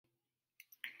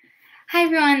Hi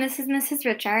everyone, this is Mrs.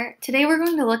 Richard. Today we're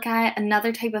going to look at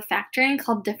another type of factoring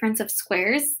called difference of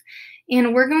squares.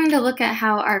 And we're going to look at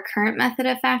how our current method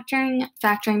of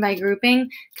factoring by grouping,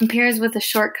 compares with the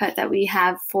shortcut that we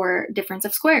have for difference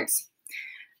of squares.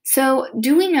 So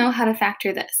do we know how to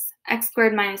factor this? X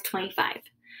squared minus 25.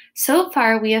 So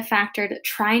far we have factored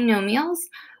trinomials,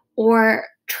 or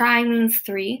tri means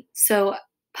 3, so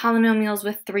polynomials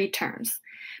with 3 terms.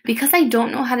 Because I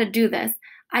don't know how to do this,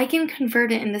 I can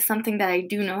convert it into something that I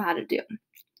do know how to do.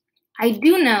 I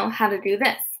do know how to do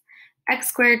this, x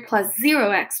squared plus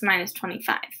 0x minus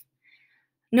 25.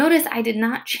 Notice I did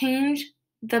not change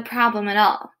the problem at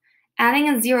all. Adding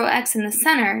a 0x in the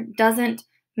center doesn't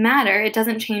matter, it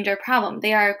doesn't change our problem.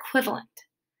 They are equivalent.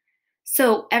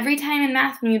 So every time in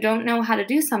math when you don't know how to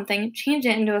do something, change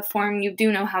it into a form you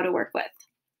do know how to work with.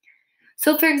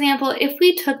 So for example, if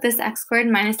we took this x squared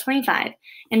minus 25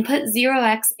 and put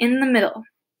 0x in the middle,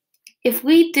 if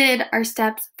we did our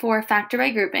steps for factor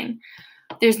by grouping,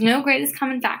 there's no greatest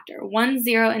common factor. 1,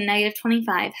 0, and negative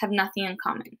 25 have nothing in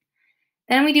common.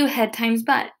 Then we do head times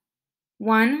butt.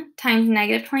 1 times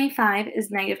negative 25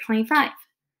 is negative 25.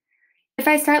 If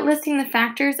I start listing the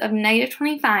factors of negative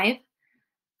 25,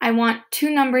 I want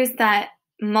two numbers that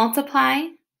multiply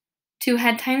to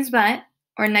head times butt,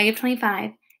 or negative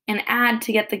 25, and add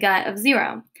to get the gut of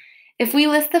 0. If we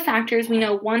list the factors, we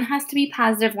know one has to be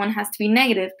positive, one has to be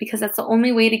negative, because that's the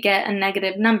only way to get a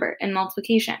negative number in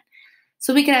multiplication.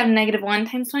 So we could have negative 1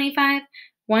 times 25,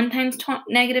 1 times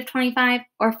negative 25,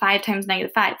 or 5 times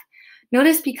negative 5.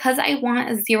 Notice because I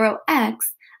want a 0x,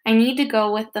 I need to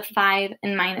go with the 5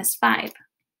 and minus 5.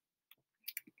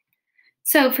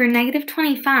 So for negative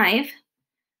 25,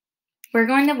 we're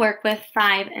going to work with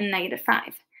 5 and negative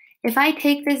 5. If I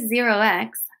take this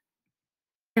 0x,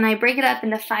 and I break it up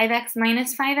into 5x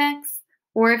minus 5x,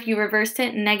 or if you reversed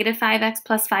it, negative 5x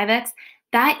plus 5x,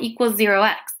 that equals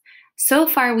 0x. So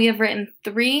far, we have written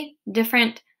 3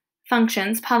 different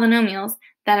functions, polynomials,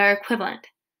 that are equivalent.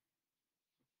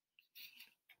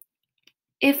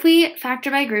 If we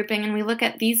factor by grouping and we look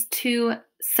at these two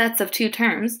sets of 2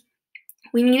 terms,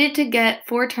 we needed to get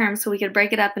 4 terms so we could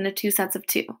break it up into 2 sets of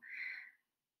 2.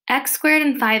 X squared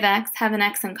and 5x have an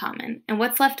x in common, and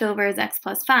what's left over is x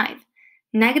plus 5.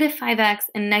 Negative 5x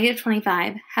and negative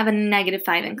 25 have a negative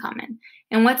 5 in common,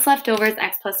 and what's left over is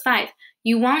x plus 5.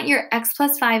 You want your x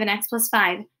plus 5 and x plus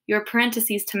 5, your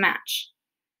parentheses, to match.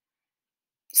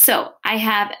 So I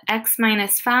have x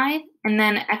minus 5, and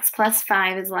then x plus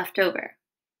 5 is left over.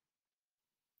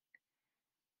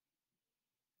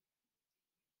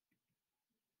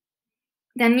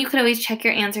 Then you could always check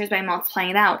your answers by multiplying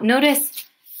it out. Notice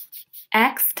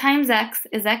x times x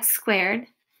is x squared,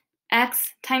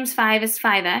 x times 5 is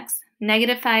 5x,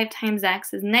 negative 5 times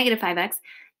x is negative 5x.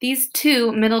 These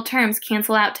two middle terms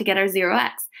cancel out to get our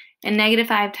 0x, and negative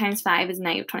 5 times 5 is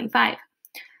negative 25.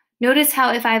 Notice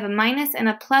how if I have a minus and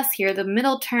a plus here, the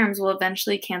middle terms will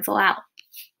eventually cancel out.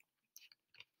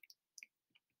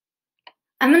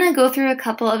 I'm going to go through a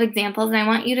couple of examples, and I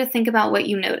want you to think about what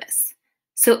you notice.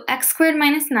 So x squared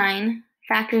minus 9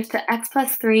 factors to x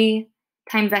plus 3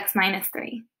 times x minus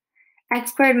 3.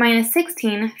 X squared minus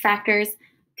 16 factors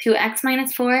to x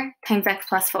minus 4 times x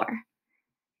plus 4.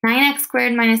 9x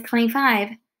squared minus 25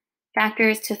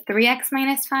 factors to 3x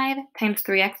minus 5 times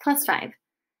 3x plus 5.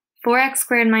 4x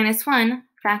squared minus 1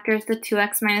 factors to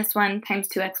 2x minus 1 times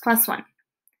 2x plus 1.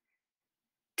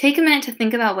 Take a minute to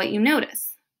think about what you notice.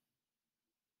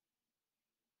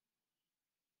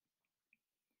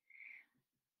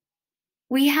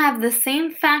 We have the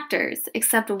same factors,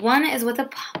 except one is with a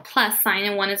plus sign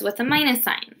and one is with a minus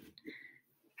sign.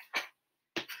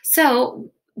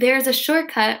 So there's a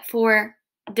shortcut for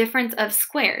difference of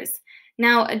squares.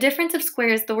 Now, a difference of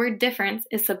squares, the word difference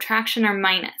is subtraction or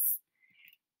minus.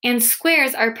 And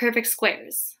squares are perfect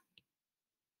squares.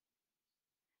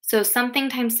 So something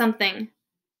times something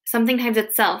times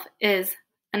itself is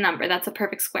a number. That's a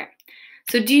perfect square.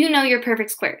 So do you know your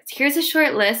perfect squares? Here's a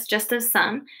short list just of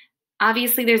some.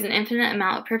 Obviously, there's an infinite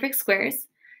amount of perfect squares.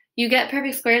 You get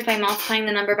perfect squares by multiplying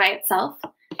the number by itself.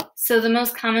 So the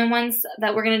most common ones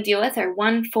that we're going to deal with are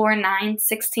 1, 4, 9,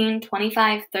 16,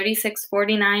 25, 36,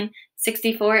 49,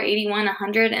 64, 81,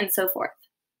 100, and so forth.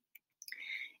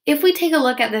 If we take a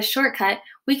look at this shortcut,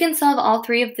 we can solve all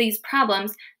 3 of these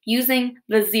problems using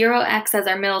the 0x as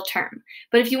our middle term.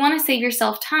 But if you want to save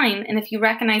yourself time, and if you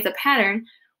recognize a pattern,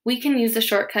 we can use a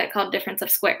shortcut called difference of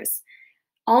squares.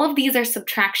 All of these are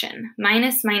subtraction,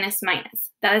 minus, minus, minus.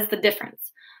 That is the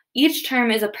difference. Each term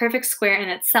is a perfect square in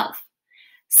itself.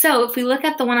 So if we look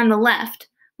at the one on the left,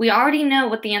 we already know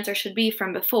what the answer should be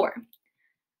from before.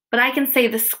 But I can say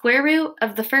the square root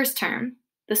of the first term,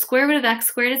 the square root of x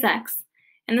squared is x,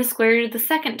 and the square root of the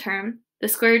second term, the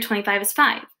square root of 25 is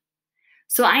 5.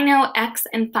 So I know x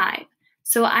and 5.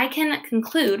 So I can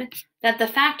conclude that the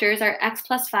factors are x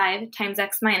plus 5 times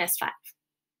x minus 5.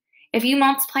 If you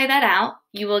multiply that out,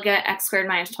 you will get x squared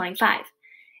minus 25.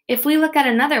 If we look at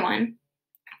another one,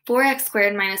 4x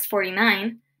squared minus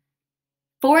 49,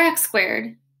 4x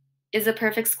squared is a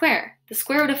perfect square. The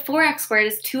square root of 4x squared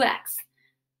is 2x.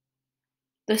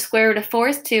 The square root of 4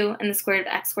 is 2, and the square root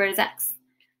of x squared is x.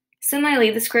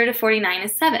 Similarly, the square root of 49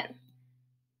 is 7.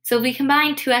 So if we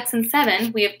combine 2x and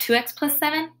 7, we have 2x plus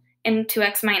 7 and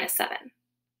 2x minus 7.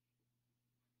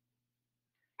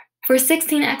 For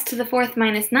 16x to the fourth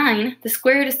minus 9, the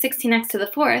square root of 16x to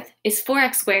the fourth is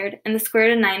 4x squared, and the square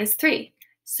root of 9 is 3.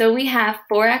 So we have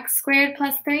 4x squared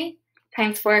plus 3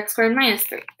 times 4x squared minus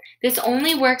 3. This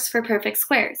only works for perfect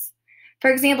squares.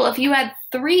 For example, if you had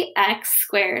 3x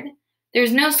squared,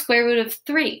 there's no square root of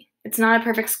 3. It's not a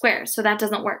perfect square, so that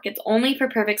doesn't work. It's only for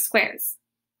perfect squares.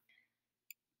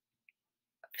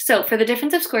 So for the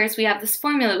difference of squares, we have this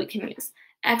formula we can use.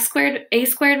 X squared, a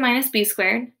squared minus b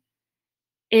squared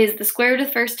is the square root of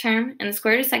the first term and the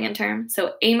square root of the second term,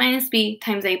 so a minus b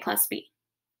times a plus b.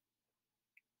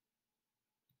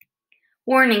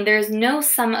 Warning, there is no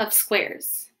sum of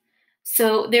squares.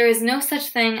 So there is no such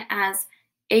thing as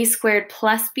a squared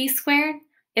plus b squared.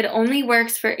 It only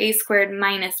works for a squared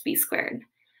minus b squared.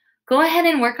 Go ahead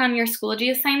and work on your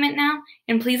Schoology assignment now,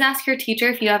 and please ask your teacher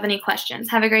if you have any questions.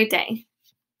 Have a great day.